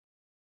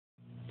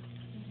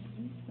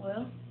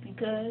Well,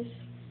 because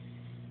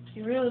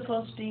you're really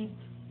supposed to be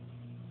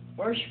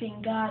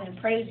worshiping God and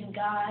praising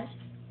God.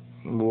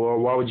 Well,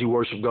 why would you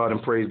worship God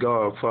and praise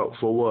God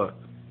for what?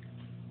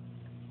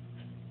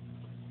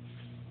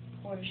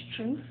 For His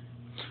truth.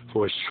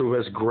 For His truth.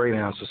 That's a great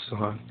answer,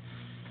 son.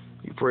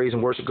 You praise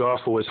and worship God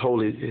for His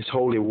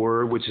holy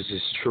word, which is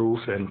His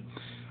truth, and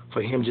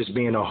for Him just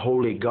being a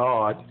holy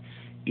God.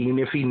 Even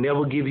if He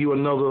never give you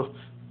another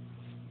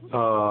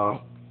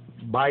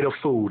bite of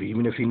food,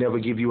 even if He never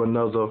give you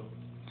another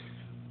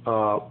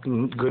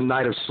good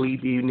night of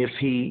sleep, even if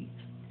He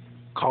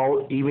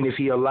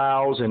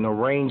allows and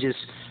arranges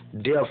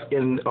death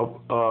in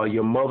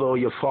your mother or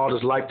your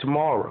father's life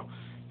tomorrow,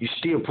 you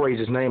still praise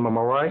His name. Am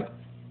I right?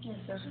 Yes,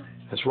 sir.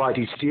 That's right.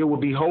 He still would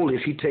be holy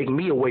if He take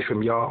me away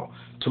from y'all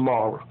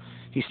tomorrow.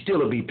 He still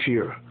will be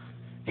pure,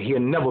 and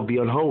He'll never be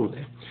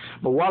unholy.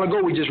 But a while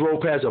ago, we just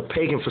rode past a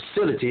pagan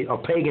facility, a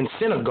pagan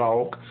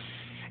synagogue.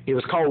 It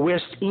was called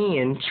West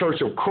End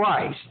Church of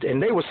Christ,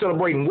 and they were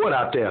celebrating what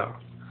out there?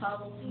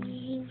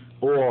 Halloween.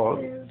 Or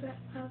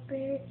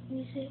Barbaric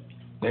music.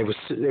 They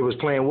was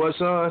playing what,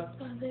 son?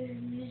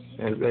 Barbaric music.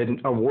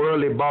 And a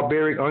worldly,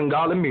 barbaric,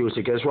 ungodly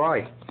music. That's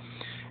right.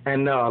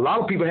 And a lot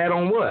of people had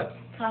on what?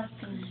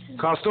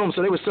 Costumes.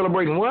 So they were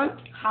celebrating what?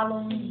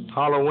 Halloween.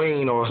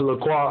 Halloween, or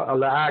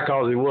I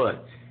call it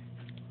what?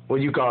 What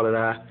do you call it,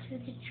 I?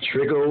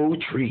 Trick or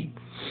treat.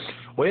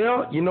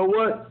 Well, you know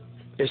what?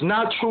 It's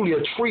not truly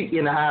a treat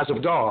in the eyes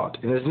of God,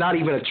 and it's not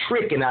even a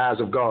trick in the eyes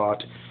of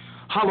God.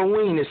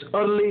 Halloween is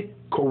utterly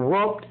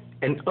corrupt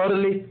and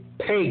utterly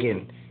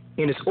pagan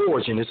in its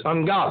origin. It's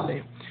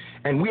ungodly.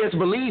 And we as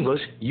believers,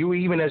 you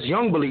even as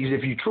young believers,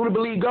 if you truly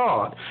believe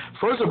God,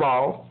 first of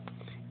all,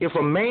 if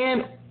a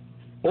man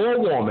or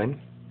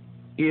woman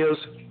is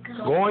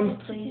going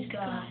to please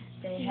God,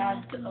 they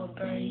have to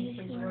obey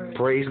His word.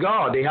 Praise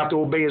God. They have to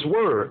obey His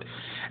word.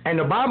 And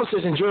the Bible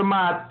says in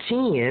Jeremiah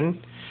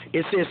 10,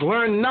 it says,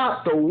 learn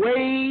not the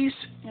ways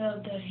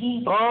of the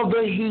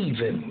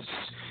heathens.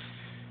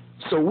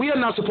 So we are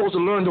not supposed to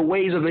learn the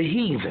ways of the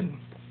heathen.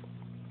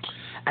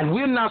 And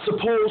we're not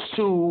supposed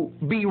to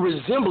be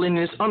resembling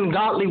this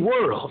ungodly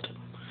world.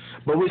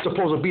 But we're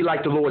supposed to be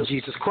like the Lord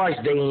Jesus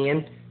Christ day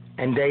in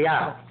and day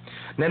out.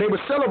 Now, they were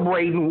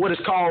celebrating what is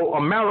called,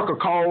 America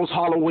calls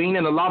Halloween,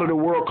 and a lot of the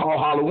world call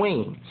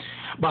Halloween.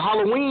 But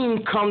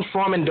Halloween comes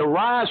from and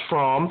derives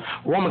from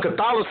Roman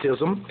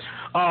Catholicism.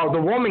 The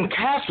Roman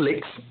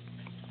Catholics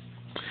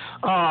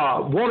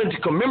wanted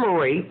to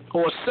commemorate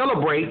or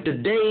celebrate the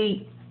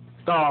day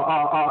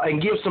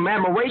and give some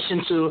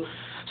admiration to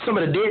some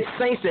of the dead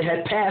saints that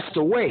had passed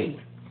away.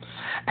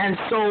 And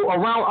so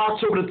around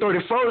October the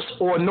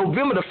 31st or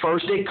November the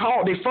 1st,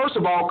 they first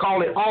of all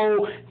call it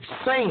All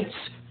Saints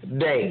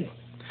Day.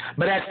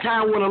 But as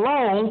time went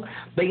along,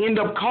 they end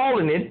up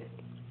calling it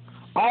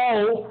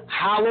All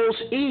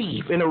Hallows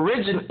Eve, and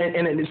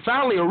it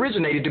finally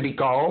originated to be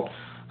called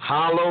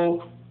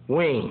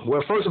Halloween.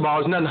 Well, first of all,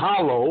 there's nothing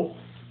hollow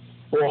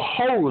or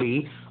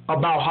holy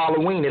about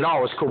Halloween at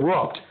all. It's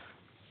corrupt.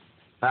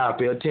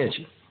 Pay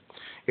attention.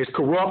 It's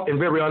corrupt and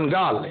very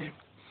ungodly.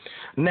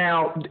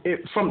 Now,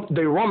 from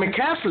the Roman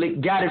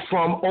Catholic got it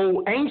from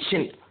old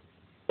ancient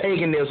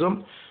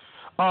paganism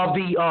of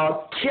the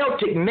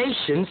Celtic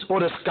nations or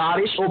the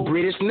Scottish or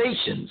British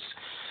nations.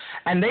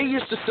 And they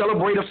used to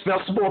celebrate a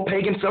festival, a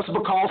pagan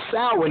festival called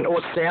Samhain,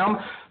 or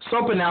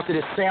some pronounce it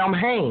as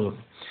Samhain.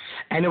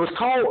 And it was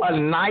called a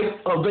Night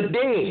of the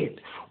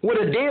Dead,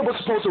 where the dead was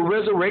supposed to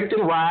resurrect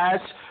and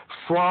rise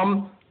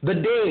from the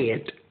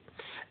dead.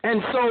 And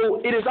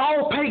so it is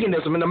all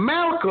paganism, and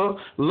America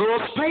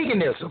loves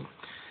paganism.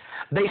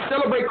 They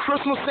celebrate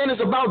Christmas, and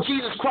it's about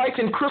Jesus Christ,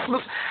 and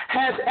Christmas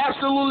has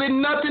absolutely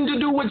nothing to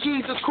do with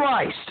Jesus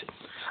Christ.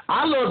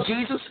 I love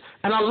Jesus,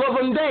 and I love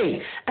Him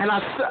day, and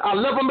I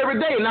love Him every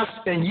day,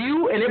 and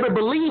you and every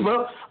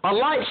believer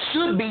alike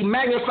should be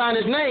magnifying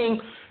His name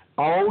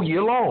all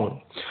year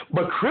long.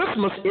 But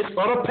Christmas is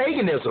utter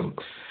paganism.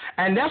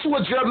 And that's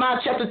what Jeremiah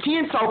chapter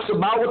 10 talks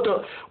about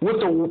with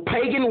the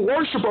pagan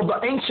worship of the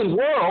ancient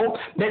world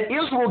that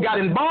Israel got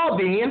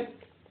involved in.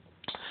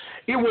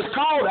 It was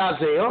called,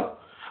 Isaiah,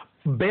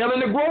 Baal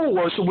and the Grove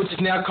worship, which is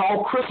now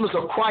called Christmas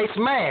of Christ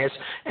Mass,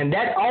 and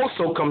that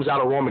also comes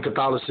out of Roman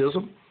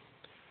Catholicism.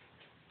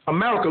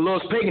 America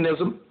loves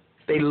paganism.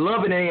 They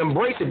love it and they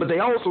embrace it, but they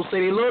also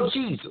say they love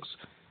Jesus.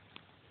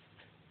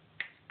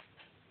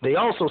 They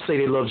also say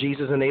they love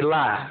Jesus, and they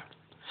lie.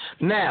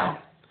 Now,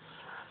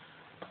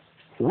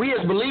 we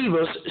as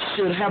believers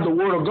should have the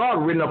Word of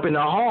God written up in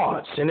our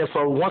hearts. And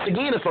once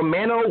again, if a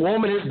man or a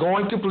woman is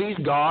going to please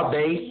God,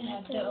 they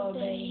have to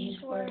obey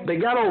His word. They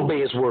got to obey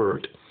His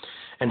word.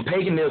 And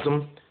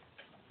paganism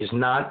is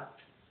not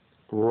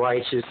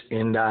righteous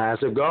in the eyes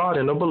of God,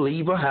 and a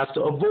believer has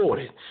to avoid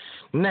it.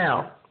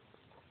 Now,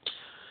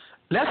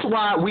 that's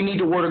why we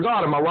need the Word of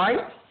God. Am I right?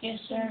 Yes,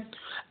 sir.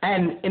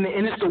 And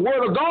it's the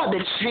Word of God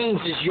that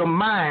changes your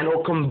mind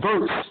or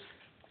converts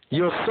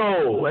your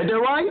soul. Ain't that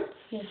right?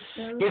 Yes,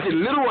 sir. Is it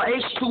literal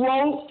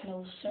H2O?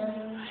 No,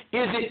 sir.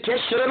 Is it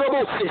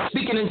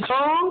speaking in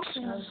tongues?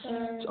 No,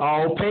 sir. It's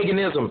all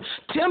paganism.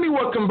 Tell me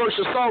what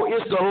conversion song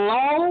is the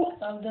law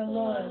Of the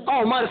Lord.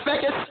 Oh, matter of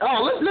fact,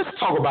 let's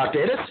talk about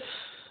that.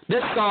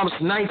 That's Psalms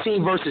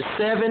 19, verses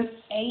 7,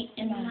 8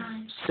 and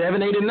 9.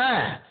 7, 8, and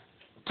 9.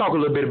 Talk a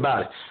little bit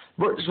about it.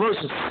 Verse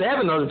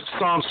 7 of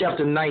Psalms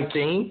chapter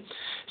 19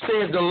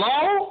 says, the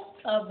law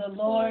of the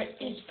Lord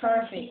is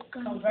perfect,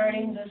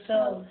 converting the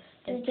soul.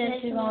 The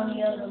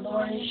testimony of the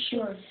Lord is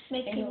sure,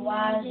 making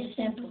wise the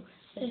simple.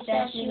 The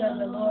statutes of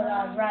the Lord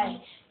are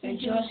right,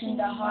 rejoicing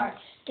the heart.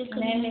 The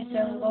commandments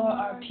of the Lord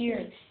are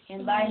pure,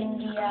 enlightening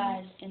the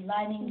eyes,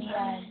 enlightening the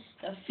eyes.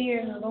 The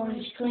fear of the Lord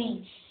is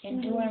clean,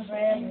 enduring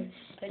forever.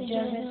 The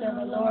judgments of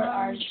the Lord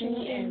are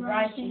true and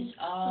righteous,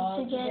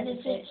 altogether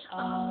fit,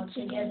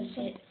 altogether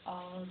fit,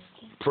 altogether.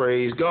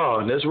 Praise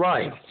God. That's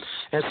right.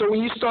 And so when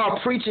you start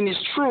preaching this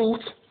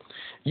truth,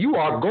 you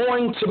are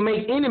going to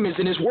make enemies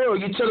in this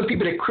world. You're telling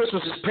people that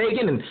Christmas is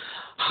pagan and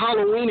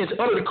Halloween is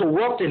utterly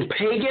corrupt and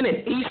pagan,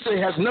 and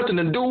Easter has nothing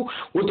to do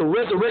with the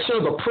resurrection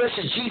of the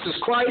precious Jesus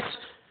Christ,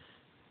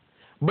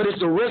 but it's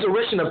the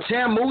resurrection of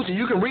Tammuz. And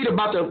you can read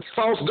about the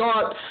false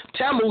god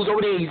Tammuz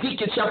over there in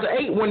Ezekiel chapter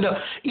 8, when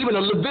even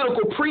the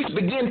Levitical priests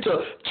begin to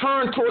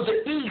turn towards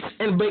the east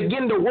and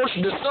begin to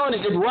worship the sun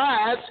as it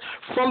rises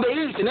from the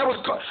east. And that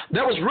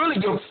was really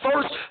your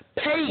first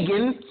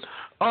pagan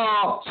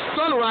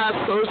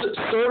sunrise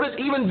service,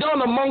 even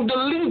done among the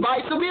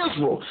Levites of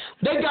Israel.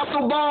 They got so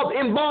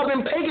involved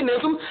in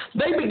paganism,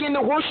 they begin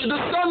to worship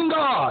the sun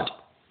god.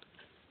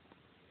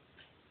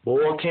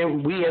 Boy,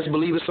 can't we as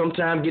believers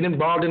sometimes get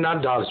involved in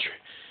idolatry?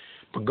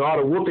 But God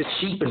will whoop his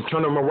sheep and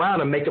turn them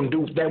around and make them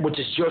do that which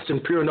is just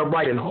and pure and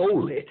upright and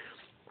holy.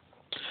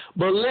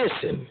 But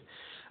listen,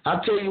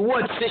 I'll tell you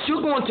what, since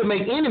you're going to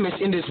make enemies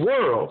in this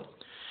world,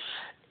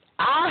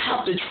 I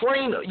have to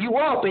train you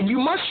up, and you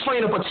must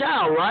train up a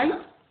child, right?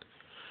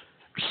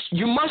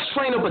 You must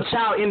train up a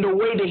child in the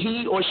way that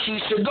he or she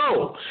should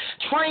go.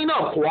 Train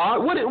up,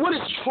 what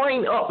does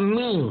train up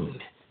mean?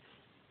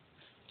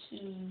 To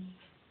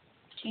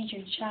teach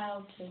your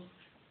child to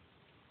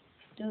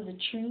do the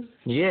truth.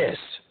 Yes.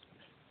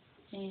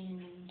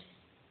 And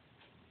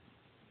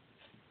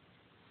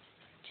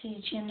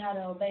teach him how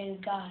to obey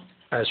God.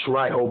 That's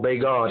right, obey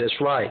God, that's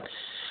right.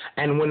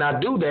 And when I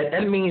do that,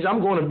 that means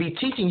I'm going to be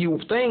teaching you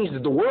things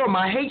that the world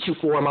might hate you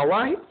for, am I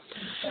right?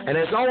 And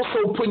it's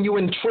also putting you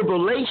in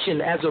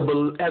tribulation as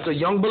a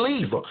young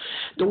believer.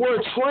 The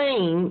word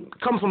train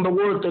comes from the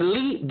word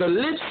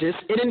delipsis,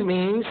 and it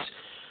means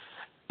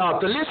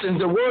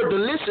the word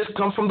delipsis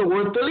comes from the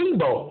word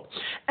delibo,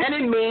 and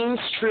it means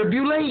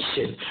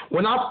tribulation.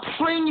 When I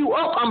train you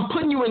up, I'm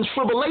putting you in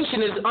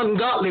tribulation in this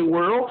ungodly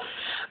world,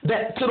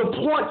 that to the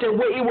point that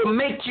where it will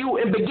make you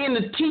and begin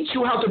to teach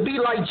you how to be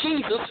like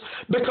Jesus,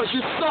 because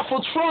you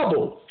suffer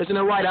trouble. Isn't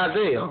that right,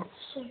 Isaiah?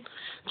 Sure.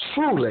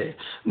 Truly.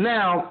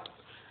 Now,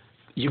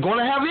 you're going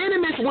to have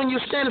enemies when you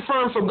stand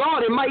firm for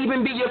God. It might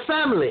even be your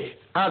family,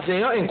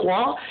 Isaiah and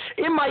Qua.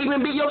 It might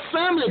even be your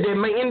family that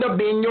may end up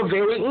being your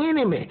very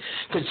enemy.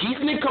 Because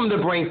Jesus didn't come to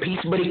bring peace,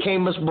 but he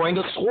came to bring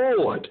a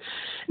sword.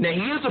 Now, he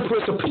is the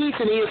Prince of Peace,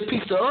 and he is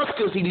peace to us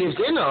because he lives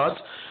in us.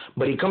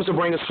 But he comes to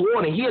bring a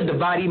sword, and he'll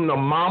divide even a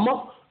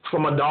mama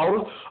from a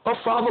daughter, a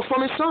father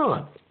from his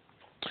son.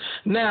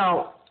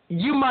 Now,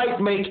 you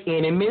might make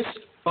enemies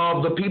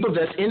of the people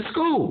that's in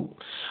school.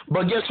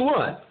 But guess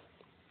what?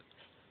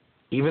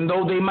 Even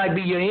though they might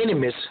be your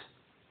enemies,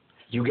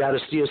 you got to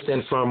still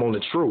stand firm on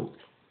the truth.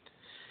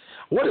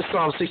 What does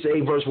Psalm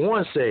 68 verse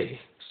 1 say?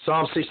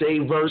 Psalm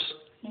 68 verse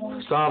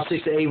 1. Psalm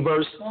 68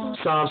 verse 1.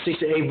 Psalm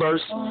 68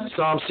 verse 1.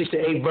 Psalm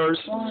 68 verse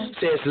 1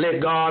 says,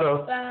 let God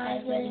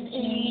arise,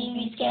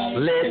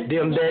 let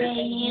them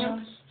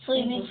that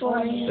flee before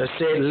him. That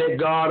said, let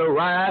God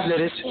arise,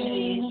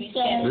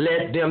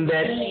 let them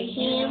that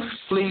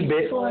flee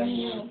before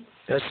him.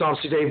 That's Psalm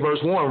 68 verse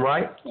 1,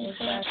 right? Yes,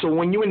 sir. So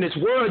when you're in this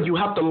world, you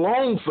have to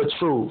long for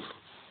truth.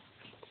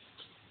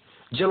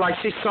 Just like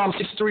Psalm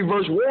 63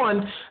 verse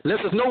 1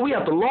 lets us know we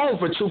have to long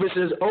for truth. It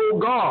says, oh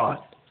God,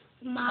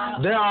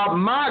 thou art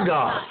my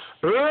God.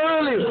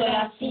 Early will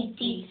I seek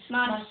thee,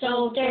 my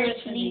soul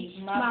thirsts for thee,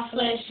 my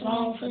flesh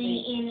longs for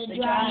thee in the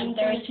dry and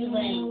thirsty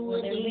land,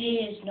 where there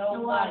is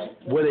no water,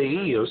 where there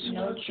is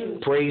no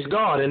truth. Praise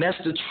God, and that's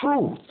the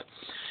truth.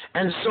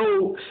 And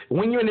so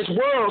when you're in this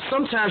world,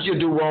 sometimes you'll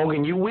do wrong,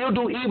 and you will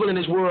do evil in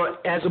this world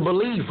as a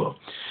believer.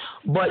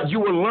 But you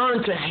will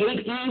learn to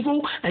hate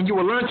evil, and you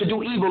will learn to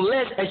do evil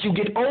less as you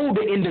get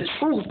older in the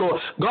truth, or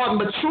God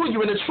mature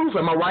you in the truth.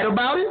 Am I right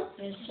about it?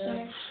 Yes,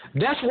 sir.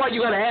 That's why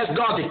you got to ask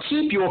God to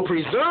keep you or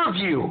preserve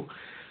you.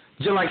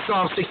 Just like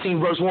Psalm 16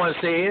 verse 1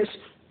 says,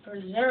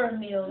 preserve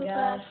me, O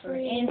God, for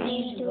in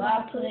thee do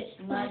I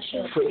put my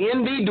trust. For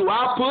in thee do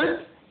I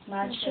put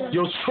my trust.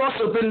 Your trust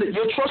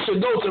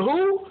should go to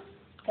who?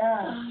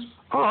 God.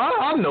 Oh,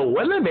 I know.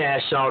 Well, let me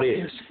ask y'all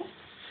this.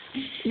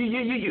 Who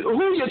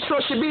your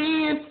trust should be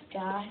in?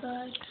 God.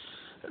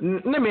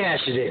 Let me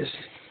ask you this.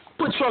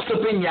 Put trust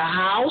up in your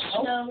house.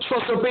 No.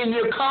 Trust up in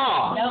your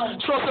car. No.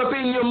 Trust up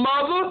in your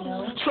mother.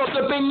 No. Trust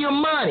up in your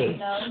money.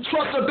 No.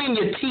 Trust up in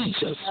your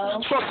teachers.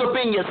 No. Trust up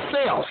in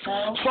yourself.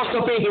 No. Trust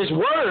up in His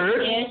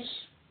Word. Yes.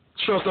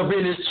 Trust up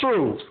in His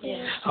truth.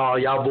 Yes. Oh,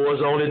 y'all boys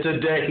on it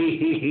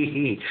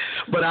today.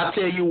 But I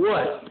tell you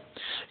what,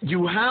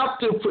 you have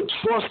to put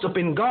trust up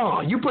in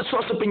God. You put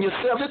trust up in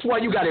yourself. That's why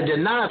you got to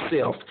deny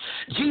self.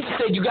 Jesus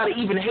said you got to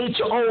even hate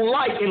your own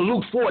life in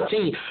Luke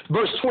 14,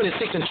 verse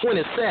 26 and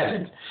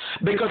 27.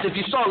 Because if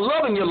you start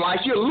loving your life,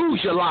 you'll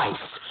lose your life.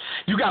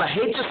 You got to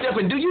hate yourself.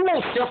 And do you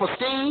want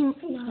self-esteem?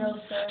 No,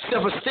 sir.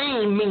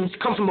 Self-esteem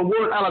comes from the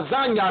word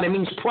alazanya, that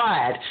means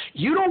pride.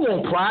 You don't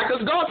want pride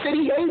because God said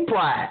He hates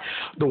pride.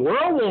 The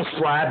world wants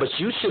pride, but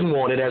you shouldn't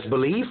want it as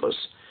believers.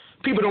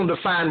 People don't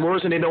define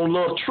words and they don't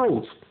love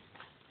truth.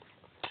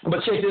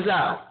 But check this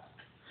out.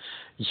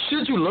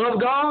 Should you love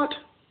God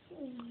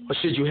or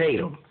should you hate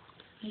Him?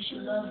 You should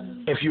love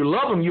Him. If you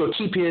love Him, you'll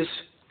keep His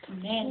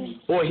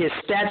Commandments. or His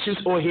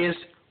statutes or His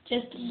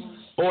Testimony.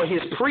 or His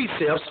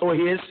precepts or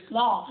His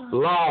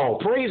law.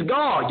 Praise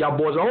God. Y'all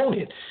boys own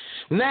it.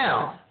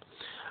 Now,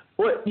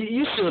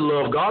 you should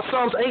love God.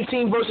 Psalms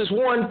 18 verses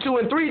 1, 2,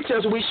 and 3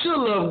 tells us we should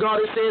love God.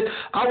 It says,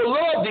 I will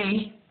love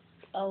thee,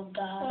 O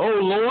God. O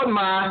Lord,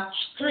 my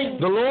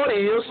strength. The Lord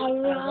is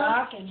My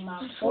rock and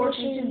my fortress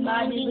and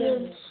my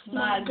deliverance,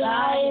 my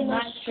God and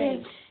my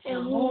strength, in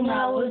whom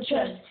I will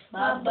trust,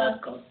 my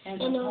buckle and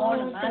the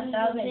horn of my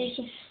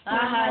salvation, my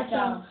high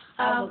tower.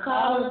 I will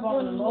call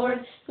upon the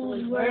Lord, who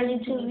is worthy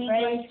to be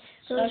praised.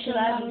 So shall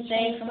I be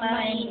saved from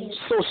my enemies.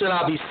 So shall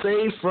I be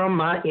saved from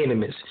my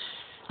enemies.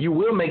 You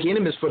will make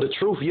enemies for the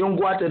truth. You don't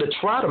go out there to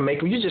try to make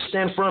them. You just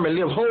stand firm and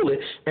live holy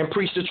and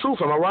preach the truth.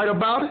 Am I right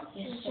about it?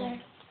 Yes, sir.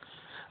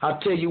 I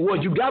tell you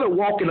what, you got to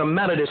walk in a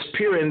manner that's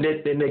pure and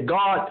that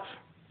God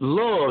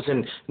loves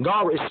and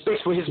God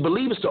expects for His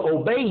believers to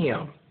obey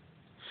Him.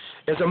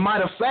 As a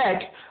matter of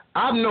fact,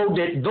 I know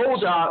that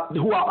those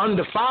who are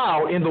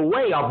undefiled in the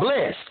way are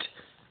blessed.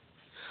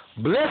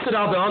 Blessed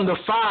are the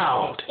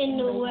undefiled In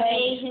the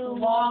way who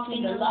walk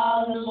in the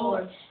law of the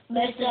Lord.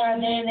 Blessed are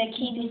they that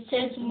keep His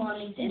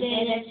testimonies, and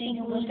they that seek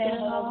Him with their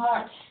whole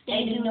heart.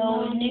 They do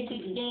no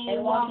iniquity. They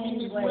walk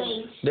in His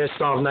ways. That's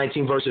Psalms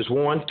 19 verses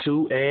 1,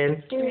 2,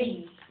 and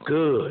 3.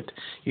 Good.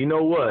 You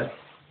know what?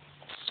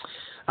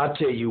 I'll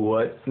tell you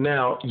what.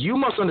 Now, you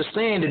must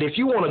understand that if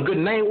you want a good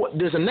name,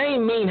 does a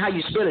name mean how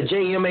you spell it,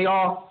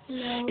 J-M-A-R?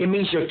 No. It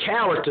means your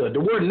character.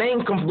 The word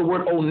name comes from the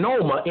word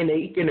onoma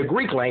in the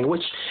Greek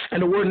language,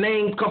 and the word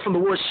name comes from the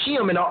word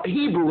shem in the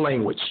Hebrew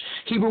language,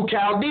 Hebrew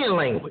Chaldean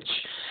language.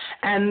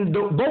 And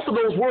both of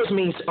those words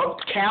means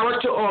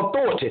character or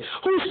authority.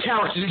 Whose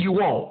character do you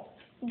want?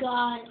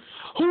 God.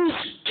 Whose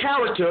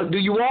character do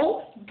you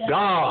want?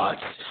 God's.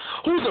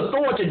 Whose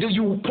authority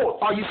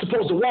are you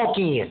supposed to walk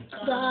in?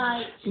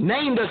 God.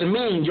 Name doesn't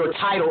mean your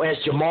title as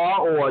Jamar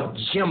or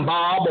Jim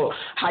Bob or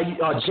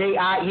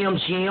J-I-M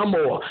Jim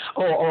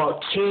or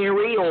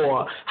Terry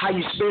or how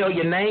you spell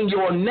your name.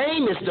 Your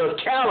name is the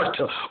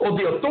character or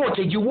the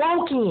authority you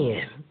walk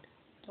in.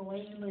 The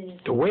way you live.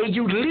 The way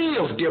you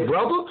live, dear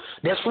brother.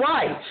 That's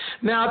right.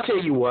 Now, I'll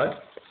tell you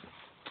what.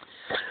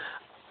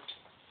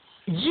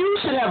 You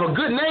should have a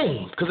good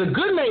name, because a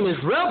good name is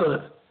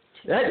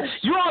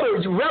you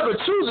ought to rather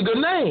choose a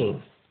good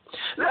name.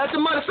 As a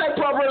matter of fact,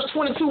 Proverbs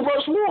 22,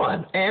 verse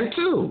 1 and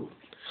 2.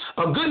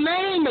 A good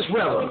name is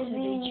rather. To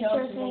be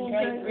chosen in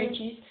great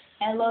riches,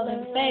 and love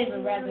and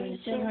favor rather than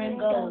silver and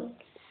gold.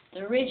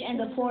 The rich and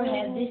the poor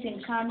have this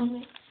in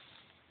common,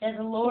 that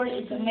the Lord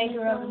is the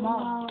maker of them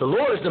all. The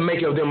Lord is the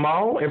maker of them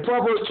all. In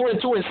Proverbs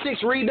 22 and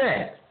 6, read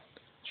that.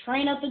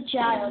 Train up a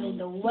child in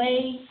the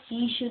way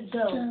he should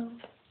go,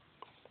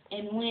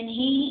 and when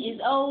he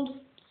is old,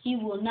 he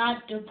will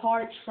not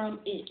depart from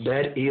it.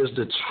 That is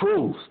the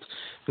truth.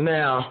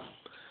 Now,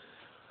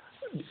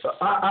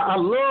 I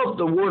love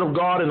the Word of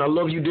God, and I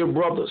love you, dear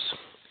brothers.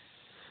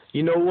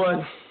 You know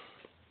what?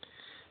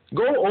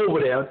 Go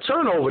over there.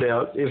 Turn over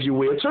there, if you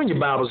will. Turn your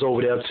Bibles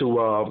over there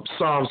to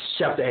Psalms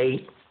chapter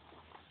 8.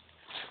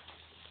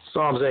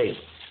 Psalms 8.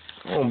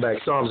 Come on back.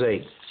 Psalms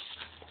 8.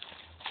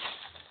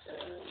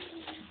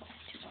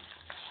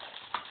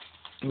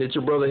 Let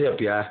your brother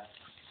help you,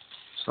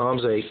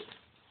 Psalms 8.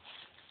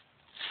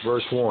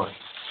 Verse 1.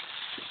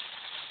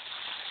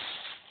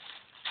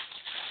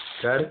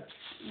 Got it?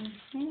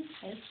 Mm-hmm.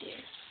 Right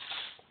there.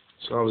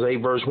 Psalms 8,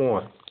 verse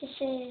 1. It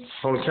says,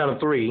 On the count of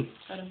 3,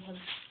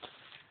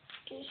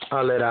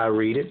 I'll let I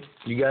read it.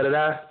 You got it,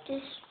 I?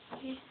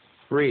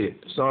 Read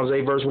it. Psalms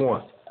 8, verse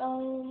 1.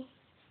 Oh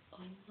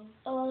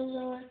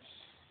Lord,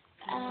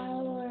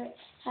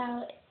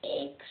 how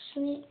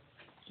excellent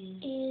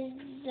is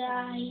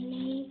thy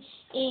name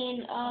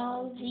in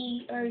all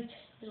the earth,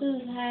 who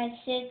has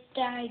set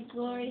thy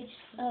glory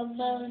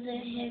above the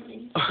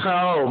heavens.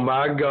 Oh,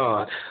 my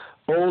God.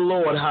 Oh,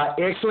 Lord, how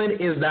excellent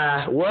is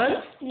thy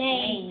what?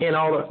 Name. In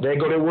all there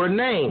go the word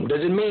name.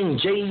 Does it mean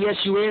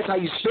J-E-S-U-S, how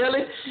you spell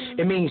it?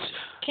 It means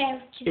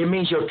Character. It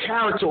means your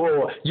character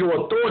or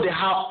your authority.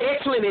 How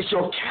excellent is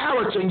your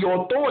character and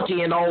your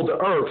authority in all the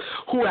earth,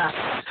 who has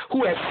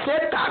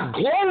set thy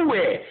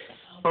glory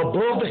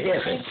above the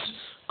heavens.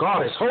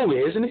 God is holy,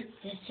 isn't he?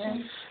 Yes, sir.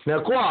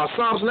 Now, choir,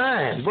 Psalms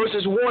 9,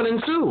 verses 1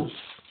 and 2.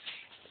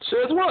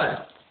 Says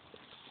what?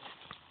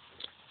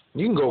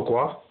 You can go,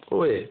 choir.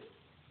 Go ahead.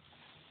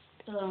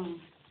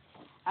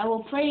 I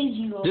will praise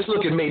you, O Just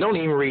look at me. Don't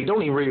even read.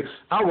 Don't even read.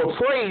 I will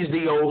praise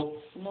thee, O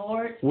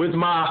Lord, with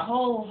my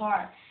whole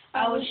heart.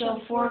 I will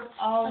show forth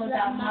all of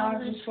thy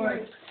marvelous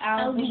works.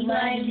 I will be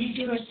glad and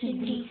rejoice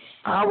in thee.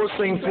 I will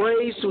sing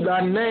praise to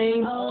thy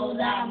name. O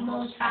thou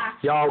most high.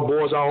 Y'all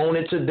boys are on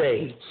it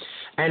today.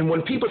 And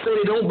when people say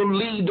they don't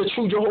believe the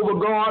true Jehovah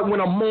God, when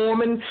a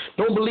Mormon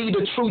don't believe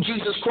the true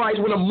Jesus Christ,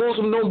 when a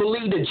Muslim don't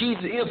believe that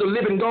Jesus is the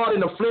living God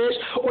in the flesh,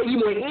 or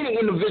even when any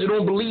individual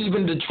don't believe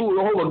in the true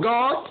Jehovah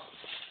God,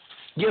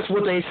 guess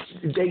what?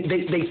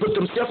 They put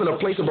themselves in a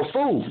place of a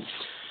fool.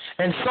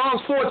 And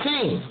Psalms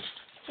 14,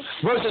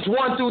 verses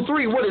 1 through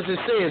 3, what does it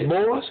say,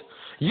 boys?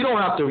 You don't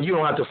have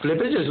to flip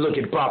it. Just look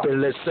at Papa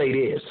and let's say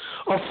this.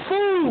 A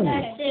fool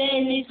That said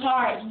in his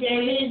heart,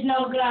 there is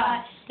no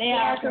God. They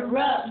are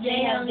corrupt.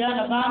 They have done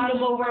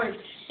abominable works.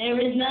 There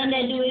is none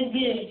that doeth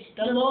good.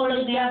 The Lord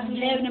looked down from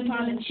heaven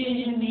upon the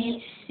children of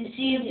men to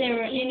see if there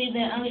were any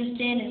that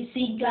understand and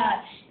seek God.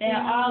 They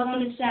are all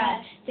on the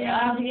side. They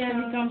are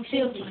altogether become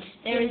filthy.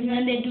 There is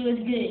none that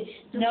doeth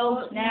good.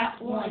 No,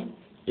 not one.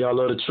 Y'all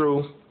love the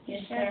truth?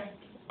 Yes, sir.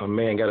 A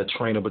man got to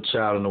train up a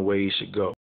child in the way he should go.